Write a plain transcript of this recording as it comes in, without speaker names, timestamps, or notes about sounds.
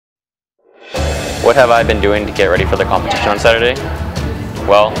What have I been doing to get ready for the competition on Saturday?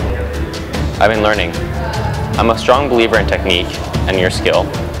 Well, I've been learning. I'm a strong believer in technique and your skill,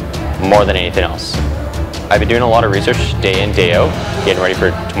 more than anything else. I've been doing a lot of research day in, day out, getting ready for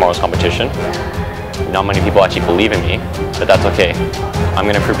tomorrow's competition. Not many people actually believe in me, but that's okay. I'm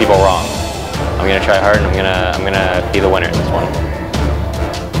gonna prove people wrong. I'm gonna try hard and I'm gonna be the winner in this one.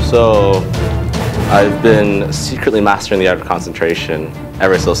 So, I've been secretly mastering the art of concentration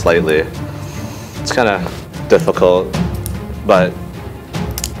ever so slightly. It's kind of difficult, but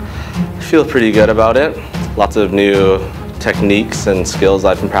I feel pretty good about it. Lots of new techniques and skills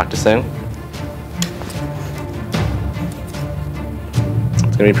I've been practicing.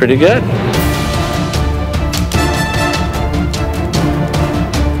 It's gonna be pretty good.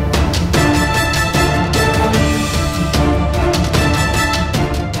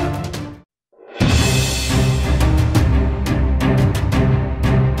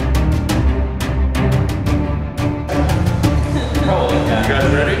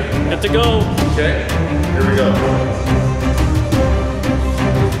 To go. Okay, here we go.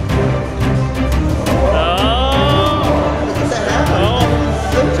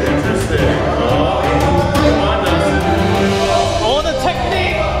 Oh, the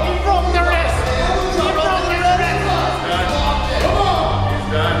technique! He broke the wrist! He broke the wrist!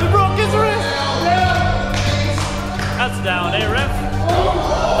 He broke his wrist! That's down, eh, ref?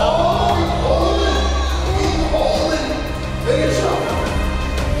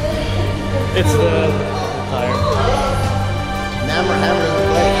 It's the tire. Now we're hammering the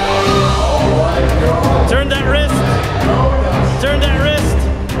blade. Turn that wrist. Turn that wrist.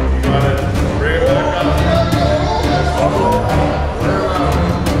 You gotta bring it back up.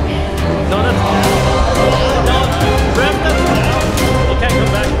 No, that's down. No, ref, that's down. Okay,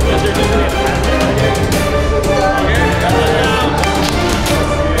 come back. Because you're just doing it.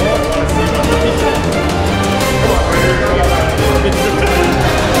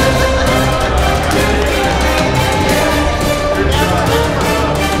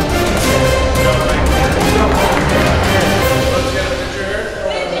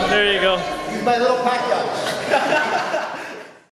 He's my little pack yacht.